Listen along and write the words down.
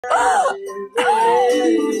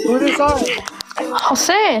Who this are?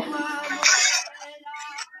 Jose.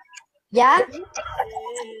 Yeah?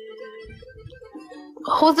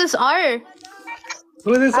 Who's this R?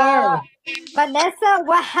 Who this are? Vanessa,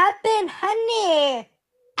 what happened, honey?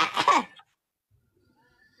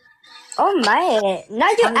 Oh my. Now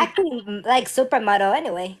you're acting like supermodel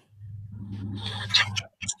anyway.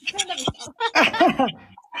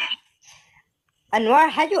 Anwar,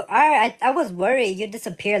 how you are? I was worried you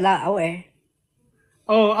disappeared last hour.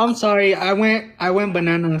 Oh, I'm sorry. I went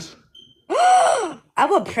bananas. I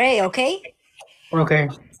will pray, okay? Okay.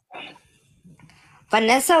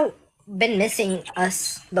 Vanessa been missing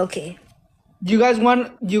us, okay? You guys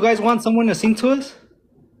want someone to sing to us?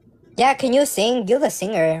 Yeah, can you sing? You're the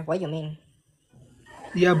singer. What do you mean?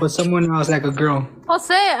 Yeah, but someone else, like a girl.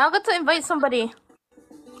 Jose, I got to invite somebody.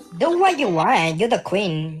 Do what you want. You're the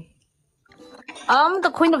queen. I'm the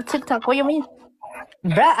queen of TikTok. What do you mean?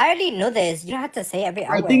 Bruh, I already know this. You don't have to say every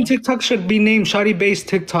hour. I think TikTok should be named Shawty Based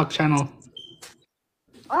TikTok channel.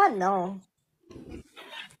 Oh no.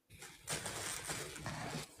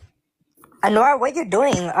 Anwar, what you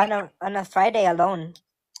doing on a Friday alone?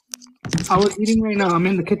 I was eating right now. I'm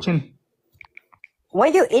in the kitchen.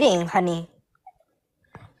 What you eating, honey?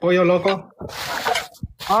 Pollo loco.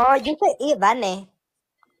 Oh, you should eat Vane.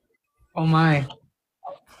 Oh my.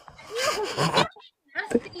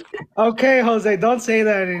 Okay, Jose, don't say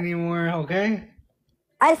that anymore, okay?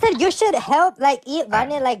 I said you should help like eat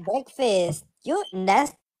Vane like breakfast. You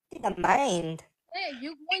nasty the mind. Hey,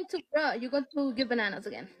 you're going to give bananas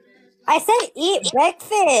again. I said eat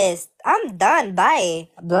breakfast. I'm done. Bye.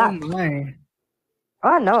 Oh Block. my.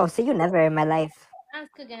 Oh no, see you never in my life.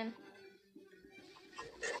 Ask again.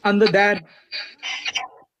 I'm the dad.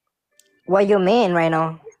 What you mean right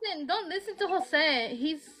now? Listen, don't listen to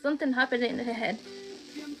Jose. Something happened in his head.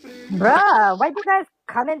 Bruh, why you guys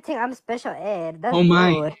commenting I'm special ed? That's Oh my.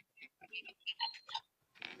 rude.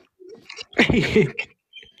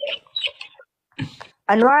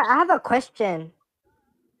 Anwar, I have a question.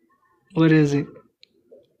 What is it?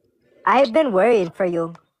 I've been worried for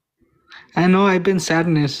you. I know I've been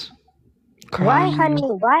sadness. Why, Crying. honey?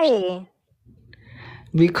 Why?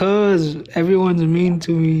 Because everyone's mean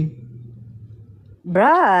to me.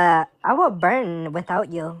 Bruh, I will burn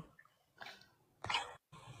without you.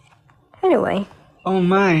 Anyway. Oh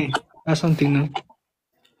my. That's something new.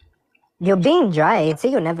 You're being dry. See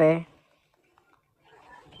you never.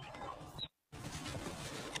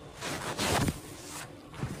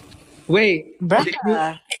 Wait.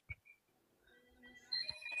 Bruh.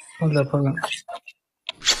 Hold up. I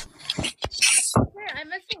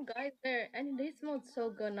met some guys there, and they smelled so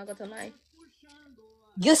good, not gonna lie.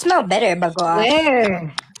 You smell better, Bagoa.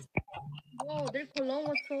 Where? Whoa, their cologne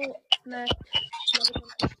was so smash.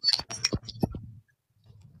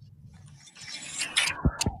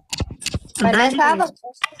 Vanessa, I have a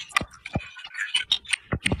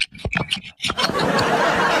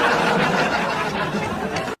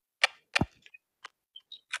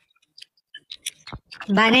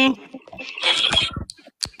Vane,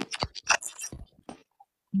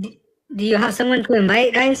 do you have someone to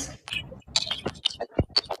invite, guys?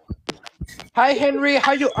 Hi, Henry.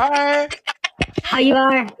 How you are? How you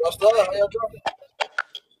are? What's up? How you doing?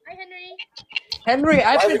 Hi, Henry. Henry,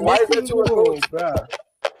 I've been Why is missing that too close? you, bro.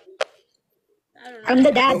 I don't know. I'm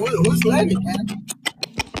the dad. Who's lagging, man?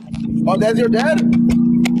 Oh, that's your dad?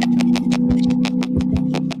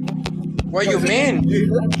 What you mean?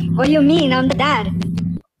 What do you mean? I'm the dad.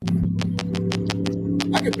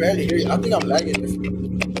 I can barely hear you. I think I'm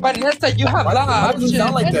lagging. Vanessa, you have a lot Why of does it options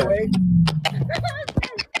sound like that? anyway.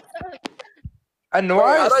 Wait,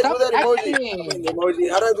 Anwar, how do I stop do that emoji? acting. Emoji.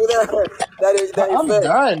 How do I do that? That I'm effect.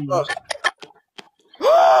 done.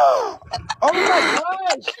 Oh. Oh my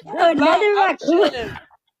gosh! There's Another a lot of raccoon. options.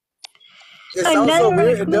 It sounds so Another weird.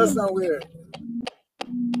 It raccoon. does sound weird.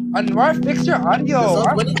 Anwar, fix your It audio. sounds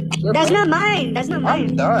funny. That's not mine. That's not I'm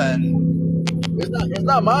mine. done. It's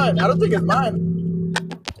not mine. I don't think it's mine.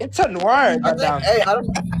 It's Anwar. I think, hey, I don't.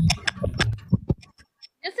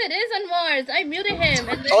 Yes, it is Anwar's. I muted him.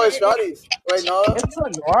 And Oh, it's Shawty's. Wait, no. It's I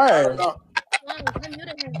don't Anwar. know. I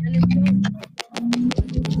muted him. And it's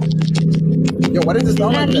Yo, why does it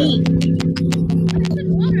sound Not like me. that? It's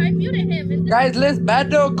Anwar. I muted him. And Guys, let's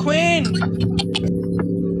battle Queen.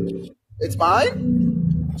 It's mine?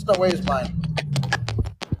 There's no way it's mine.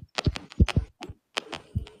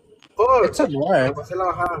 Oh, It's Anwar. there's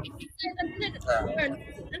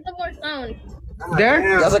a more sound.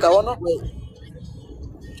 There? ¿Ya se acabó, no? Wait.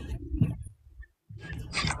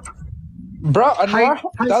 Bro, Anwar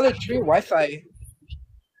Hi. Dollar Tree Wi-Fi.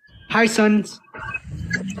 Hi, sons.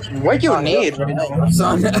 What you need right now?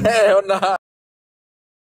 Son, hell nah.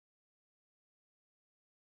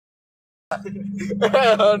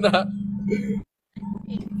 Hell nah.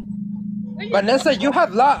 Vanessa, you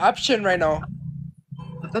have lot of option right now.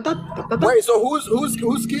 Wait, so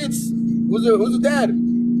who's kids? Who's the dad?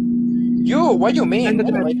 You, what you mean? And the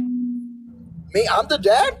dad. Anyway. Me, I'm the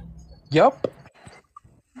dad? Yup.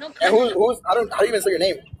 No, And who's how do you even say your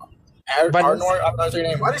name? Vanessa. Arnor, I'm not saying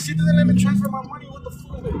your name. Why did she doesn't let me transfer my money? What the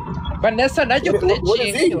fuck? Vanessa, now you What is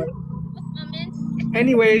glitching. he? Anyway.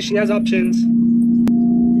 Anyway, she has options.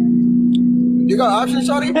 You got options,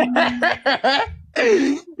 Shawty?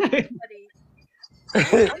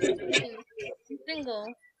 Single.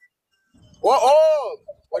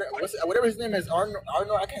 Whatever his name is,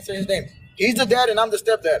 Arnor, I can't say his name. He's the dad and I'm the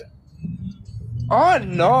stepdad. Oh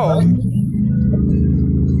no.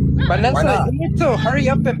 Why Vanessa, not? you need to hurry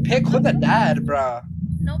up and pick who the dad, bruh.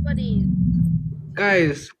 Nobody.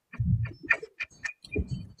 Guys.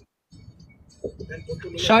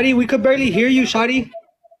 Shawty, we could barely hear you, Shawty.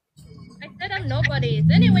 I said I'm nobody's.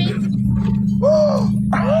 Anyways.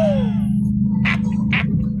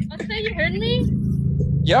 I'll say you heard me?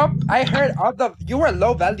 Yup, I heard all the. You were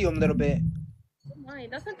low volume a little bit. Oh my,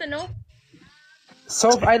 that's not the no.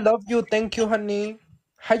 So I love you, thank you, honey.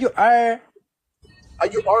 How you are? How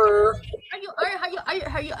you are?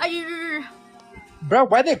 How you? Bro,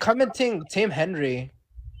 why they commenting Team Henry?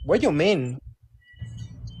 What you mean?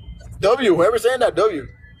 W, whoever saying that, W.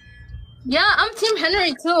 Yeah, I'm Team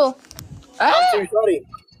Henry too. Ah, I'm Shawty.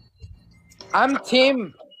 I'm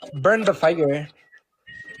Team Burn the Fire.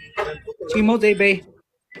 Team Jose Bay.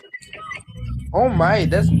 Oh my,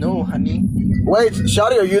 that's new, honey. Wait,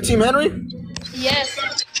 Shawty, are you Team Henry? Yes.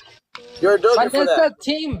 You're a W for Vanessa, that.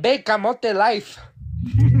 Team Big Camote Life.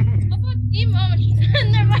 How about Team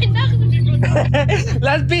never mind that.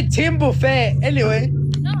 Let's be Team Buffet. Anyway.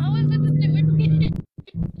 No, I was going to say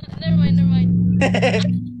never mind.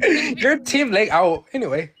 Your team leg out.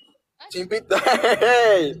 Anyway. Team Pizza.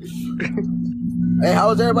 Hey. Hey, how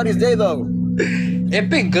was everybody's day though? It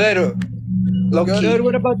been good. Low key. Good,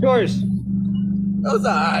 what about yours? That was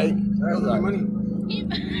alright. That was alright. Money.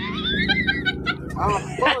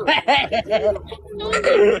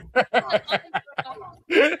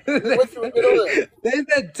 There's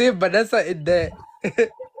that Team Vanessa in there.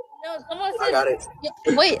 No, someone said. I got it.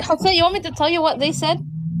 Yeah, wait, Jose, you want me to tell you what they said?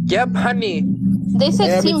 Yep, honey. They said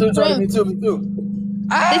Yeah, Team me too, Shawty, Shrimp. me too, me too.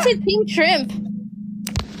 They said Team Shrimp.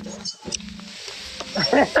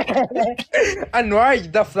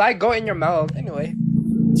 Anwar, the fly go in your mouth. Anyway.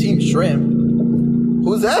 Team Shrimp.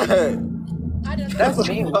 Who's that? I don't know. That's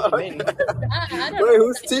me. What you mean? I don't Wait, know.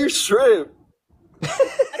 who's Team Shrimp? I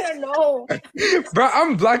don't know. Bro,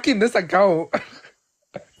 I'm blocking this account.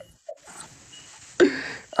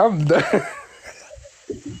 I'm done.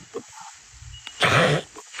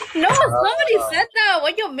 No, somebody said that.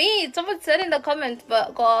 What you mean? Someone said in the comments,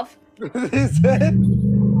 but go off. He said.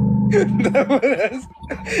 That was.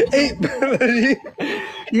 Hey, Melody.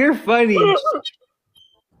 You're funny.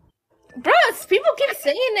 Bro, people keep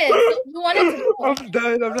saying it. You wanted to know. I'm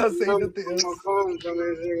done. I'm not saying nothing else.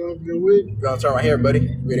 We're gonna turn right here,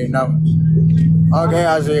 buddy. We didn't know. Okay,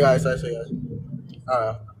 I'll see you guys.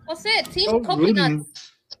 Alright. What's it? Team Oh, Coconut. really?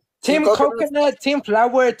 Team Team Coconut, Team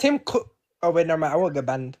Flower, Team Oh, wait, never mind. I will get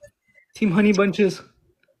banned. Team Honey Bunches.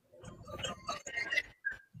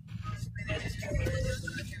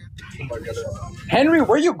 Henry,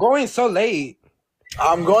 where you going so late?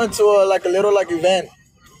 I'm going to a little event.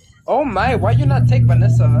 Oh my, why you not take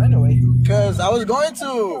Vanessa anyway? Cause I was going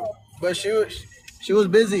to, but she was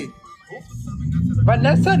busy.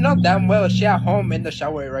 Vanessa not damn well. She at home in the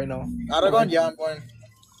shower right now. Aragon, yeah, I'm going.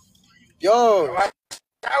 Yo,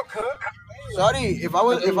 sorry, if I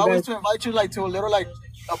was to invite you to a little a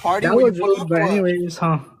party, That would was you pull rude, up but or- anyways,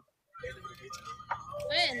 huh?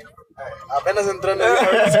 When? Apenas entró en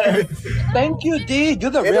el- Thank you, D. You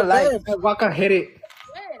the It real life. depends. Waka hit it.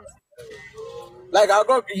 When? I'll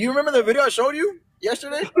go. You remember the video I showed you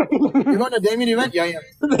yesterday? You going to Damien event? Yeah, yeah.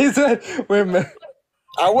 They said, wait a minute.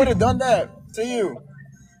 I would have done that to you.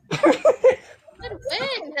 When?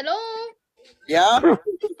 Hello? Yeah.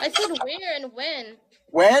 I said where and when.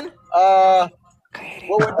 When? Well,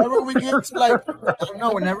 whenever we get to I don't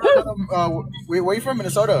know. Whenever where you from,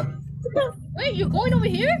 Minnesota? Wait, you're going over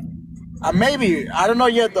here? Maybe. I don't know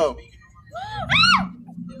yet though.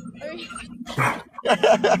 Down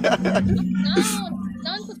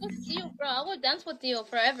to go see you, bro. I will dance with you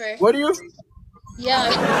forever. What are you? Yeah.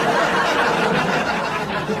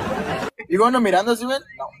 You going to Miranda's event?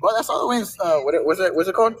 No. Well, that's all the way in, what's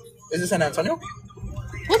it called? Is it San Antonio?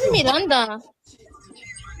 Who's Miranda?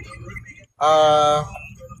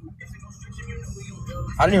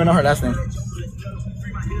 I don't even know her last name.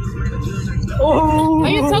 Oh, Are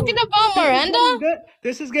you talking about Miranda?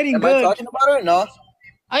 this is getting Am good. I talking about her? No.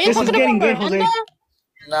 Are you This is talking getting about good, Miranda?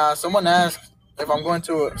 Jose. Nah, someone asked if I'm going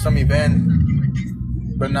to some event,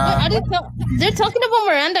 but What nah. are they they're talking about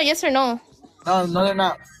Miranda, yes or no? No, they're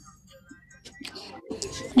not.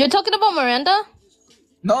 You're talking about Miranda?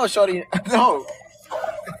 No, Shawty, no.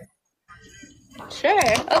 Sure.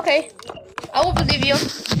 Okay. I will believe you.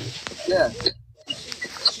 Yeah.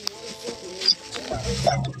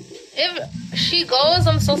 If she goes,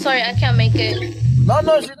 I'm so sorry. I can't make it.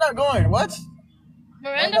 No, she's not going. What? Oh,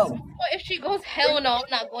 Miranda, no. if she goes, hell no, I'm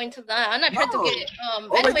not going to that. I'm not trying to No. get Oh,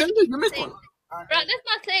 wait, Anyways, you missed one. bro, let's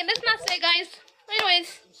not say, guys.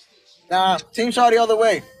 Anyways, Nah, Team Shawty all the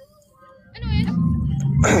way.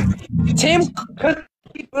 Team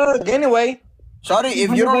Cookie Bug, anyway. Shawty, if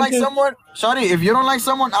you don't like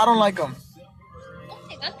someone, I don't like them.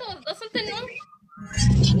 Okay, that's something new.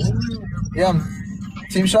 Yeah,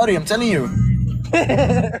 Team Shawty, I'm telling you.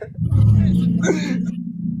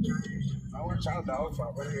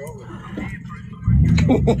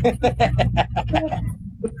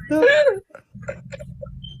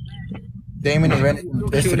 Damon and Ren,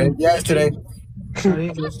 yesterday. Yeah, it's today.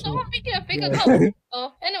 Someone making a fake account.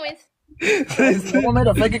 Oh, anyways. Someone made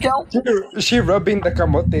a fake account? She rubbing the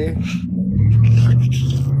camote.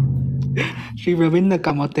 She rubbing the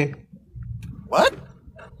camote. What?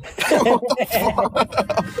 What the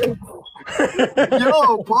fuck?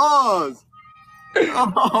 Yo, pause.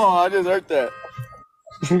 Oh, I just heard that.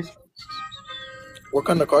 What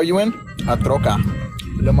kind of car you in? A troca.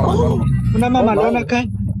 Una mamalona acá.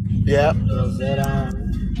 Yeah.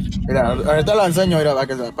 Mira, ahorita la enseño, mira,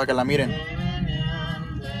 para que la miren.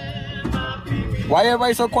 Why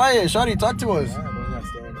everybody so quiet? Shawty, talk to us.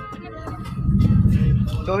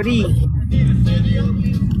 Sorry.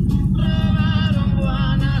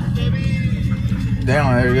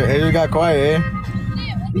 Damn, it got quiet,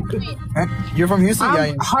 eh? You're from Houston, I'm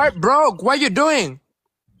guy. heartbroken. What you doing?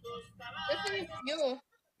 This is you.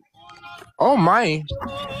 Oh my.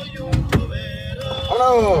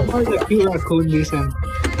 Hello. Where's the cute raccoon, listen?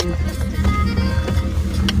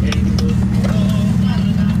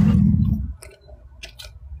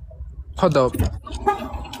 Hold up.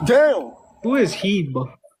 Damn. Who is he, bro?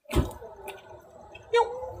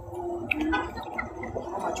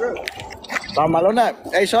 Malona.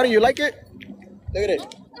 Hey, Shawty, you like it? Look at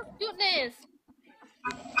it. Cuteness.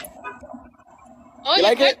 Oh, You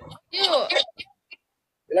like it? Cute.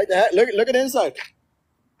 You like the hat? Look at the inside.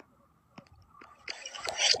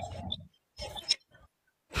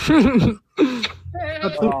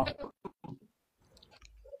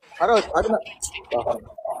 I don't.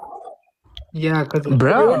 Yeah, cause You want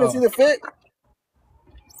Bro. to see the fit?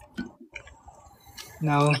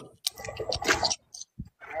 no.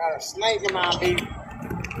 Got a snake in my baby.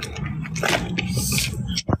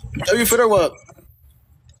 Have you fit or what?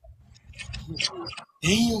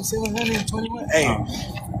 Damn, 721. Hey,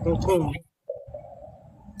 So cool.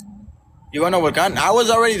 you wanna know what gun? I was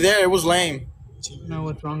already there. It was lame. No,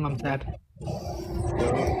 what's wrong? I'm sad.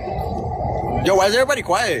 Yo, why is everybody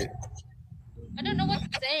quiet? I don't know what to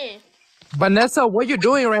say. Vanessa, what you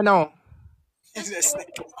doing right now?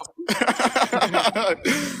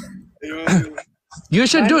 You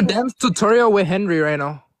should do dance tutorial with Henry right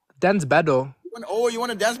now. Dance battle. You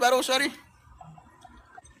want a dance battle, Shawty?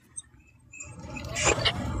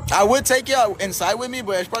 I would take you out inside with me,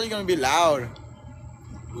 but it's probably gonna be loud.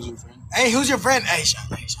 Who's your friend? Hey, who's your friend? Hey,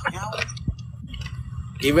 Shawty.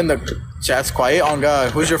 Even the chat's quiet. On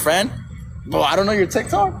God, who's your friend? Well, I don't know your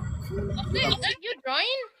TikTok. Okay, are you drawing?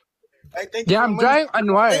 Hey, thank you Yeah, for I'm the money. drawing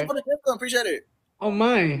on wire. Thank you for the gift, I appreciate it. Oh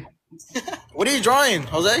my. What are you drawing,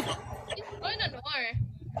 Jose? He's drawing a noir.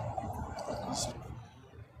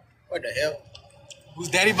 What the hell? Who's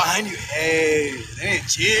daddy behind you? Hey,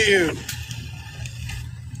 chill.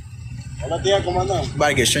 Hola, tía, ¿cómo andan? About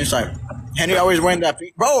to get strange time. Henry always wearing that.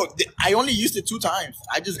 Bro, I only used it 2 times.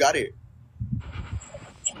 I just got it.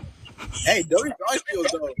 Hey, those drawing skills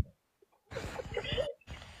though.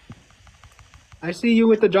 I see you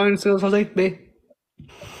with the drawing skills, Jose, babe.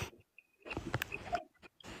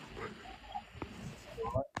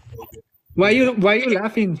 Why you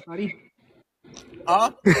laughing, buddy?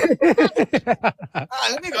 Huh?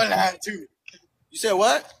 Let me go laugh too. You said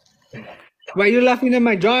what? Why you laughing at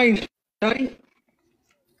my drawing, buddy?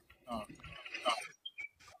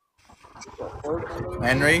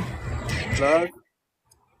 Henry, Plug,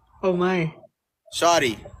 Oh my.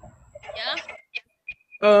 Shawty.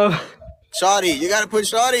 Yeah? Shawty, you gotta put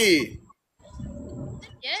Shawty.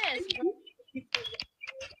 Yes.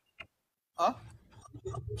 Huh?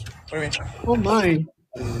 What do you mean? Oh my.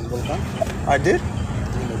 I did.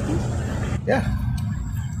 Yeah.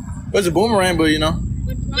 It was a boomerang, but you know.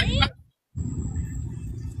 Ryan?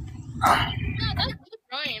 No, that's good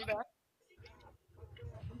Ryan, bro.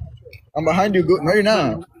 I'm behind you. No, you're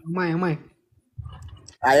not. Am I?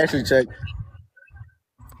 I actually checked.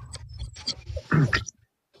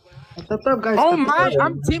 What's up, guys? Oh my,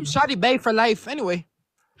 I'm Team Shawty Bay for life. Anyway.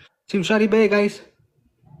 Team Shawty Bay, guys.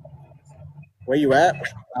 Where you at?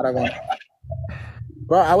 Aragon.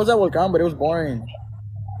 Bro, I was at Volcan, but it was boring.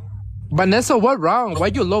 Vanessa, what wrong? Why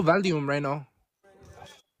you low volume right now?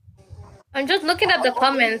 I'm just looking at the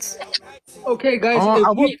comments. Okay, guys.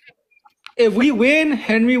 Oh, If we win,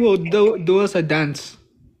 Henry will do us a dance.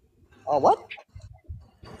 Oh, what?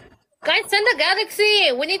 Guys, send the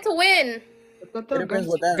galaxy. We need to win. What's It up, depends guys?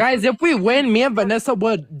 what that. Guys, if we win, me and Vanessa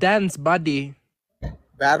would dance buddy.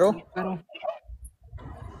 Battle? Bro,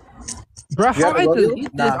 You how have to I go to it? delete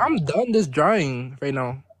this? Nah. I'm done this drawing right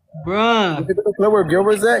now. Bruh. You the club where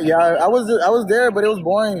Gilbert's at? Yeah, I was there, but it was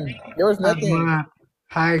boring. There was nothing. Bruh.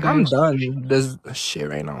 Hi, I'm guys. done this shit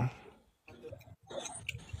right now.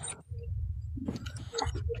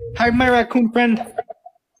 Hi, my raccoon friend.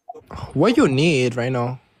 What you need right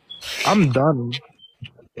now? I'm done.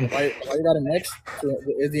 Why you got a next?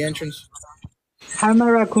 Is the entrance? Hi, my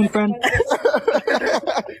raccoon friend.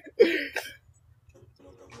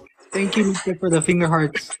 Thank you, Mr. for the finger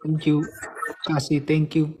hearts. Thank you, Cassie.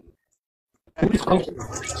 Thank you. Who's Coco?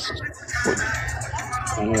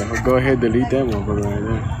 Go ahead, delete that motherfucker right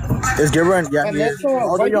there. It's Gilbert. Yeah, he is.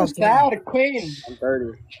 Why you sad, Queen? I'm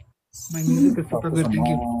 30. My music is super good. Thank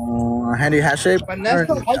you. Handy hat shape.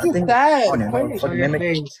 Vanessa, why you Oh, sad? no, Queen? Show fucking your mimic.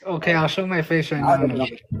 face. Okay, I'll show my face right I don't now. know.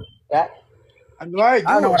 Yeah. Anuar, you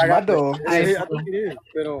I don't know what I got. Mado. I think it is,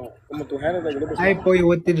 pero como tu hand is like a little Hi, boy.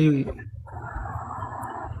 What did you eat? I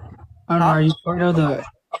don't know. Are you part of the?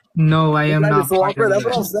 No, I am That not. is so Part awkward. of That's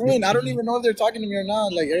what I'm the... saying. I don't even know if they're talking to me or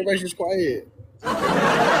not. Like everybody's just quiet.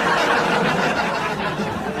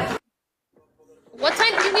 What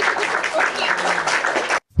time do you need to go to the party?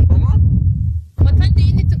 What time do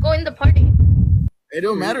you need to go in the party? It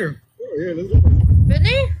don't matter. Yeah, let's go.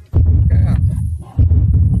 Really? Yeah.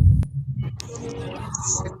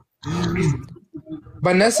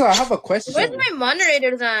 Vanessa, I have a question. Where's my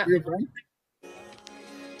moderators at? Your friend?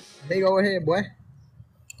 Hey, go ahead, boy.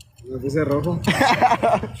 Me puse rojo.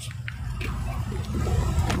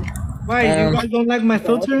 Why you guys don't like my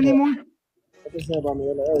filter anymore?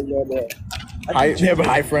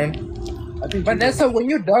 Hi, friend. Vanessa, when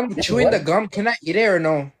you're done chewing the gum, can I eat it or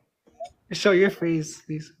no? Show your face,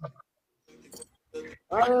 please.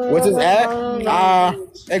 What's his at?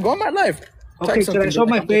 Hey, go on my life. Okay, Type should I something. show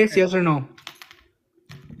my face? Yes or no?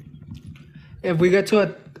 If we get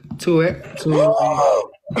to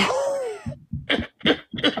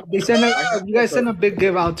they send if you guys send a big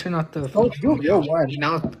give, I'll turn off the phone. You're one. And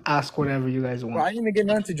I'll ask whatever you guys Bro, I want. didn't even get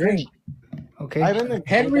nothing to drink. Okay.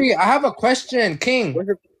 Henry, I have a question. King,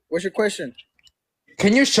 What's your question?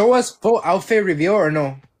 can you show us full outfit review or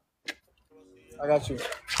no? I got you.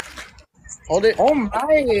 Hold it. Oh my.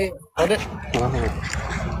 Hold it.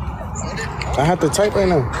 I have to type right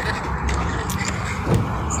now.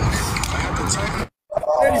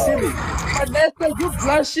 Vanessa, you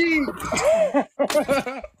blushing.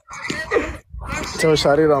 Tell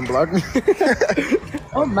Shawty to unblock me.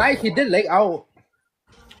 Oh my, he did leg out.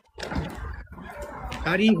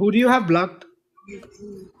 Daddy, who do you have blocked?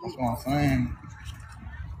 That's what I'm saying.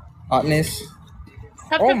 Hotness.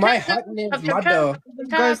 Oh my hotness, mother.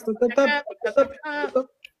 Guys,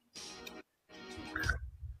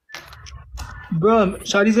 bro,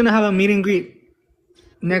 Shawty's gonna have a meet and greet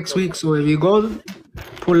next week, so if you go,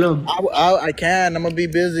 pull up. I can. I'm gonna be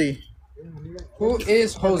busy. Who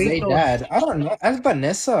is Jose dad? I don't know. That's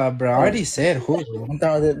Vanessa, bro. I already said who. I'm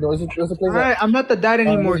down with it. There's a place Alright, I'm not the dad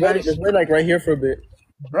anymore, guys. Just wait like right here for a bit.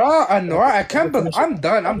 Bro, Anwar, I can't believe I'm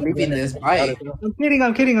done. I'm leaving this. Bye. I'm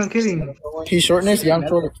kidding. He's shortness, yeah, I'm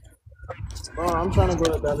short. Bro, I'm trying to go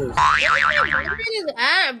to Dallas. Where is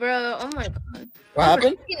at, bro? Oh my god. What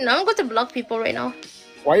happened? I'm going to block people right now.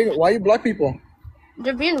 Why you block people?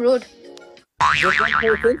 They're being rude. Just don't pay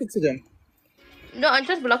attention to them. No, I'm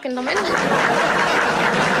just blocking them.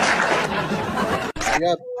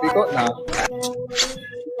 Yeah, because nah.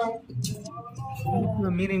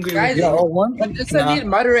 A meet and greet. Guys, Yeah, oh, one. Vanessa need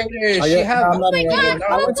moderator. Oh, She yeah, have. I'm not in God,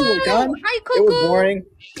 Aragon. I went to Coco. Volcan. Hi, It was Coco. boring,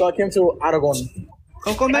 so I came to Aragon.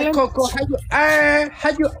 Coco Hi, Melon. Coco. How you are? How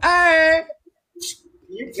you are?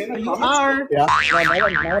 You are. Yeah,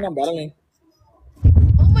 now when I'm battling.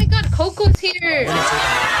 Oh my god, Coco's here.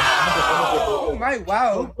 Oh my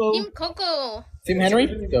wow. Coco. Team Coco. Team Henry?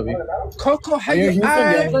 W. Coco, how You're you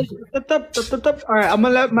Houston, are? Alright, I'm gonna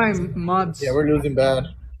let my mods. Yeah, we're losing bad.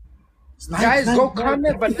 Guys, go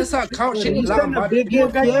comment Vanessa account. She needs a lot of Send a big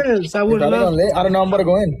gift, guys. yes. I would Is that love. gonna lit? I don't know. I'm about to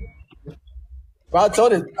go in. But I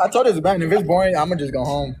told this man, if it's boring, I'm gonna just go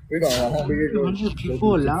home. We're gonna go home. 100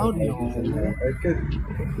 people allowed? No.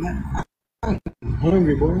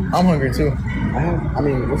 Hungry, boy. I'm hungry too. I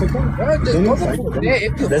mean, what's it called? Bro, just go to today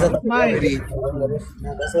if you There's a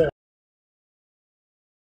That's it.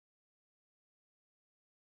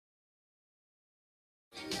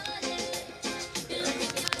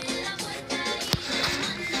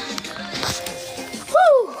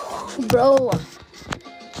 Whew, bro.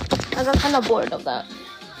 I got kind of bored of that.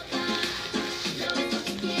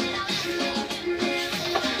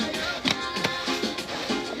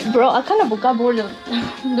 Bro, I kind of got bored of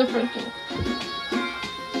the freaking.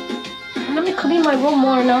 Let me clean my room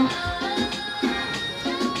more now.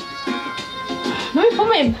 Let me put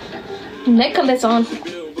my necklace on.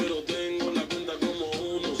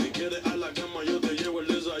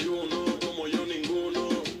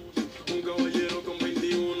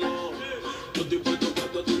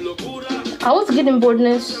 I was getting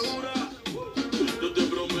boredness.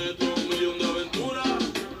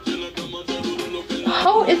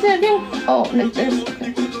 How is it again? Oh, like this.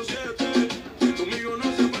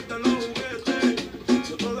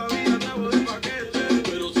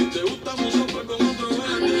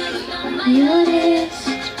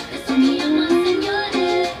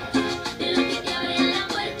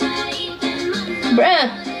 Bruh.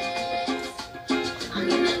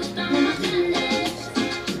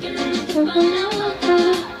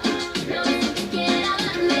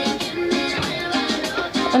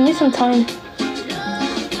 I need some time.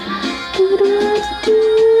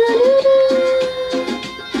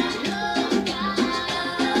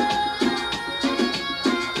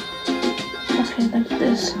 Okay, like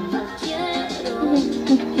this.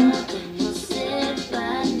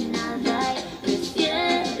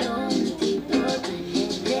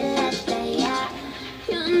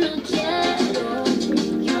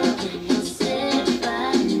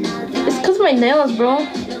 It's because my nails, bro.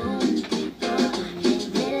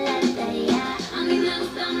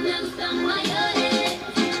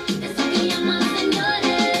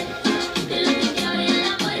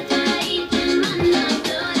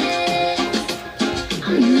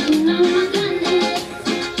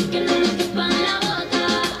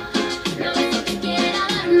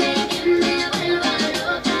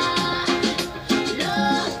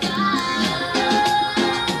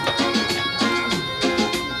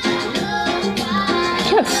 I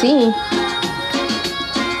can't see.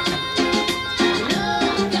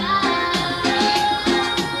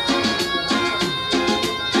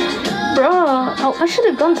 Bro, I should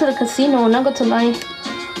have gone to the casino and not go to lie.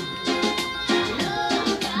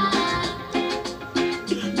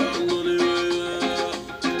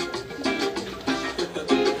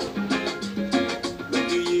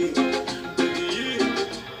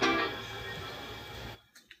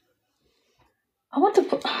 I want to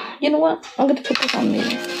put, you know what? I'm going to put this on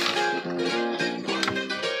me.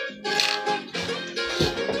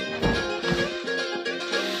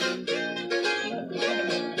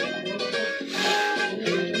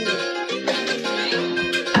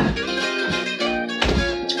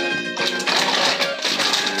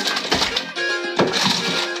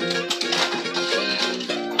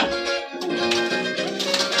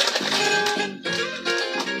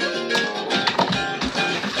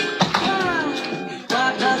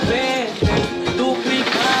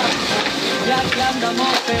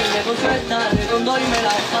 Redondo y me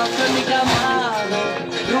la paso en mi llamado,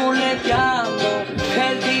 ruleteando.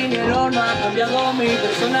 El dinero no ha cambiado mi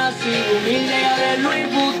persona, sigo humilde y a ver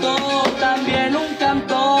Louis Vuitton. También un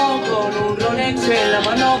cantón con un Rolex en la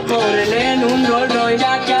mano, córrele en un Rolls Royce.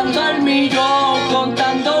 Ya que ando al millón,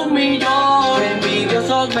 contando 1 millón.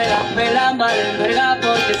 Envidiosos me la pelan, valen verga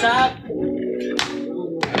porque saben.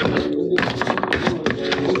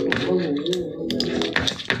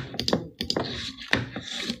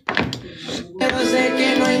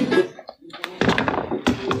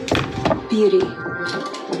 Beauty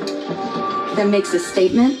that makes a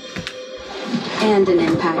statement and an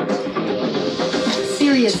impact.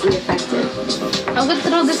 Seriously effective. I'm gonna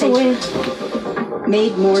throw this away.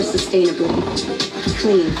 Made more sustainably.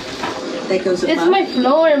 Clean. That goes above It's my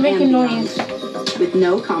floor making and beyond. noise. With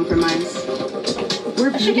no compromise.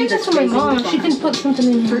 We're I should beauty give this that's to my raising mom. the She bar can put something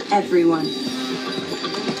in here. for everyone.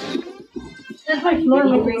 That's my floor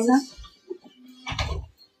Ready, making Teresa? noise.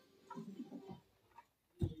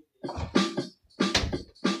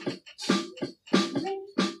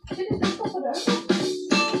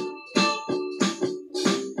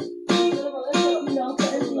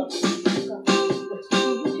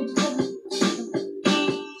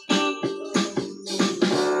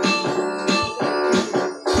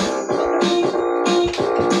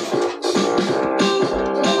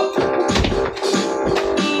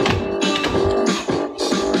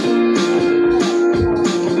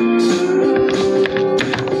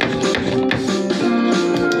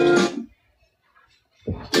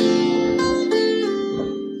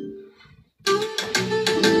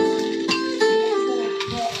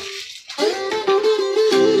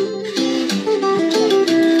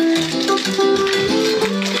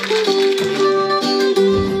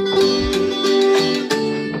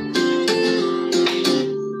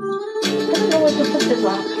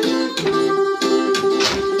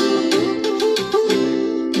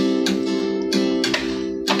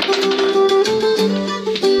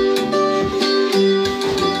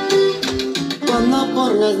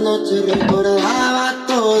 noche recordaba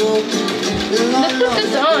todo. Let's put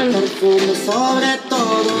this on. Perfume sobre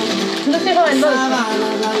todo. Look at how I look.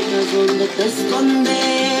 Sábanas blancas donde te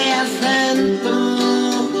escondías dentro.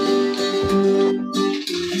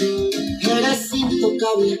 Eres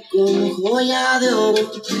intocable como joya de oro.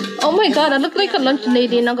 Oh my god, I look like a lunch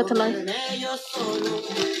lady, not gonna lie.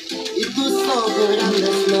 Y tus ojos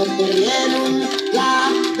grandes me perdí en un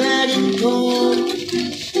laberinto.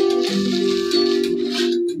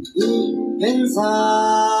 Y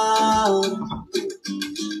pensar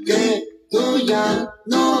que tú ya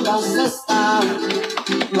no vas a estar,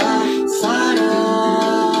 pasará.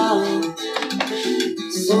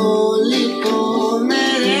 Solito me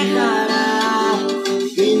dejará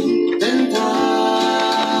intentar.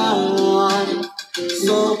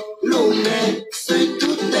 Solo un beso y tú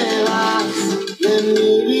te vas de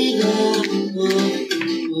mi vida.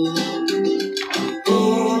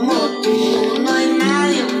 Como tú no hay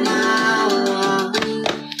nadie más.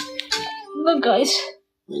 Look, guys.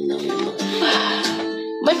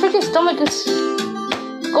 My freaking stomach is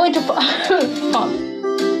going to pop.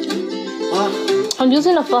 I'm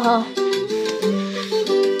using a faja.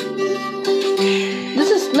 This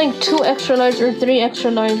is like 2 extra large or 3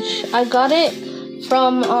 extra large. I got it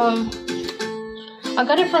from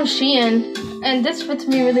Shein, and this fits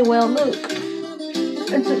me really well. Look,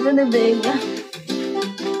 it's really big. I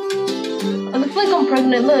look like I'm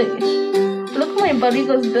pregnant. Look how my body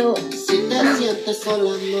goes built. Si te sientes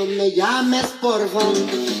sola, no me llames, por favor.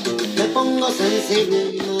 Me pongo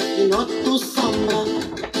sensible, imagino tu sombra.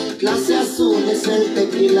 Clase azul es el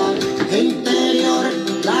tequila, interior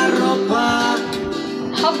la ropa.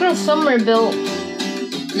 Hot girl summer built.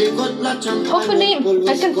 Hopefully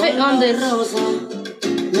I can fit on this.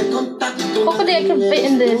 Hopefully I can fit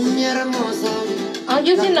in this. I'm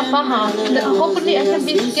using the faja. Hopefully I can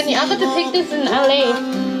be skinny. I got to take this in LA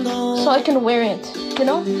so I can wear it, you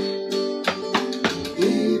know?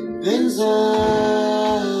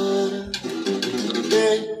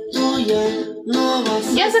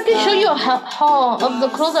 Yes, I can show you a haul of the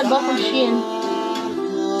clothes I bought from Shein.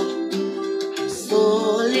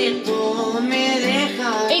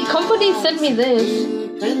 A company sent me this.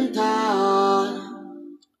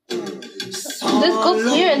 This goes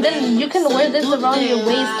here and then you can wear this around your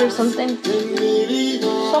waist or something.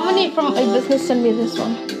 Somebody from a business sent me this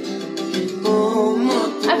one.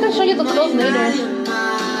 I can show you the clothes later.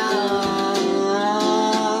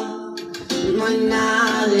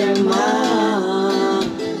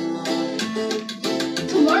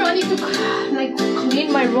 Tomorrow I need to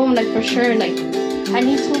clean my room for sure. I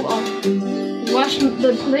need to wash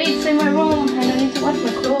the plates in my room, and I need to wash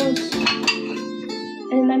my clothes,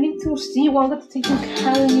 and I need to see what I'm going to take to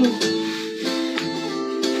Cali.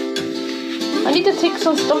 I need to take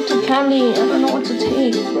some stuff to Cali. I don't know what to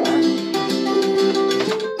take, bruh.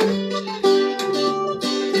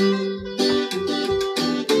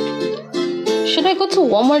 Should I go to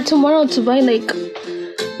Walmart tomorrow to buy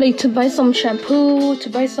to buy some shampoo, to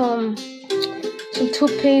buy some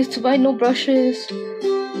toothpaste, to buy new brushes,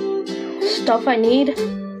 stuff I need?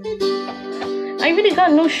 I really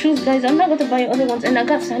got no shoes, guys. I'm not going to buy other ones, and I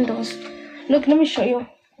got sandals. Look, let me show you.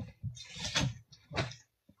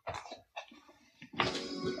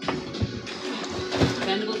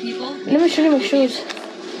 Let me show you my shoes.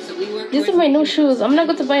 These are my new shoes. I'm not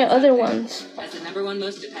going to buy other ones. As the #1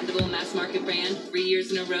 most dependable mass market brand, 3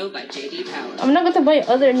 years in a row by JD Power. I'm not going to buy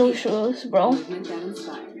other new shoes, bro. Movement that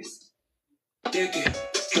inspires.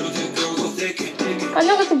 I'm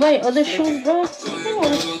not going to buy other shoes, bro.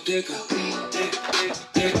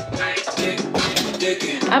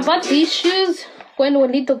 I bought these shoes when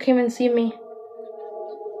Juanito came and see me.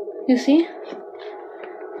 You see?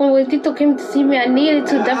 When Juanito came to see me, I needed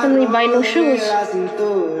to definitely buy new shoes.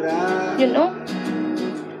 You know?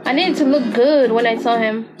 I needed to look good when I saw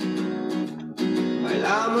him.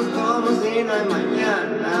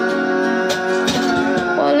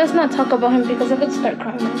 Well, let's not talk about him because I could start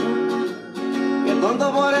crying.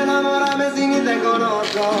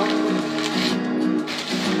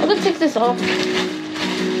 I could take this off.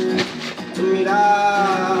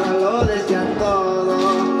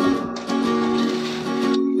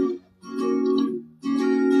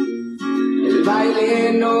 El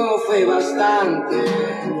baile no fue bastante.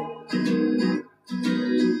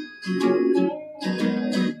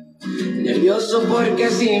 Nervioso porque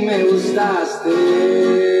sí me gustaste.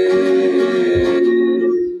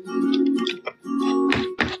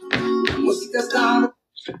 La música está.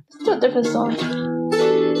 Let's do a different song.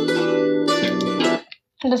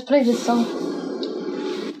 Let's play this song.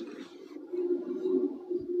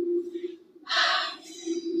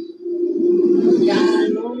 Ya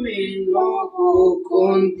no me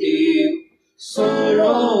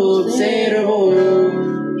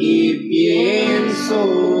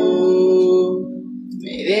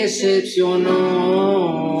decepcionó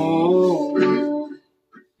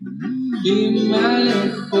y me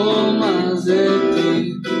alejó más de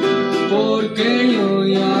ti, porque yo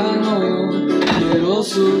ya no quiero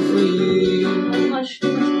sufrir,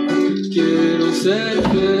 quiero ser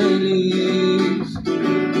feliz.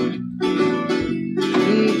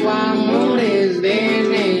 Tu amor es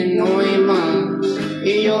veneno y más,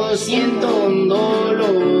 y yo siento un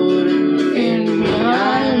dolor en mi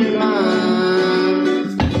alma,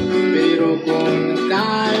 pero con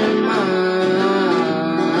calma.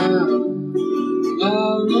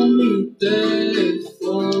 Abro mi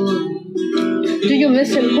teléfono. Do you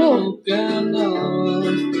miss him? Who?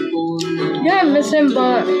 Yeah, I miss him,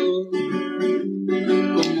 but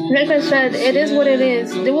like I said, it is what it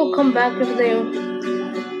is. They will come back if they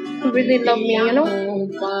really love me, you know?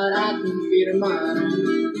 Para confirmar,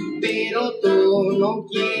 pero tú no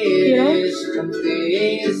quieres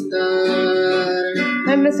contestar.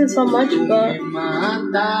 I miss him so much, but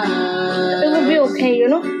it will be okay, you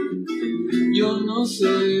know? Yo no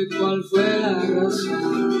sé cuál fue la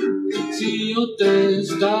razón, si yo te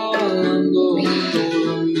estaba dando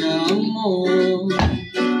todo mi amor.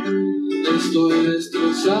 Estoy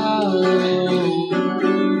destrozado,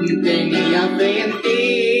 tenía fe en ti.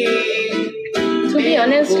 To be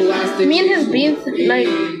honest, me and his beef, like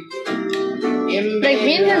me and his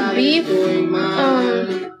beef,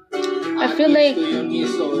 I feel like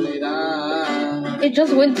it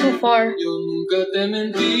just went too far.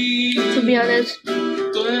 To be honest,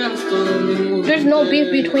 there's no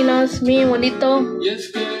beef between us, me and Juanito.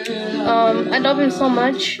 I love him so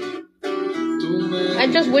much. I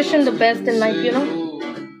just wish him the best in life, you know?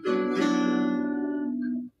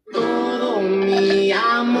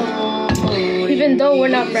 Even though we're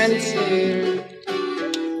not friends.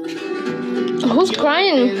 Who's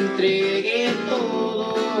crying?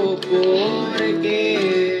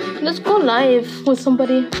 Let's go live with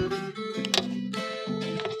somebody.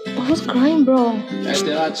 Who's crying, bro?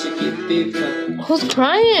 Who's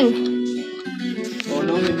crying?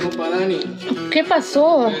 ¿Qué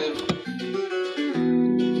pasó?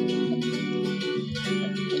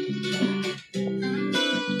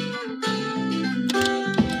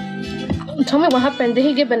 Tell me what happened. Did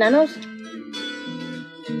he get bananas?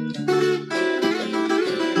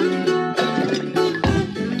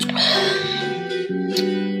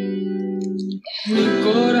 Mi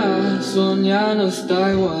corazón ya no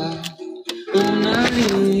está igual. Una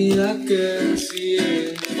vida que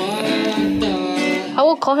sigue falta. I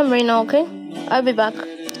will call him right now, okay? I'll be back.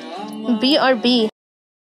 BRB.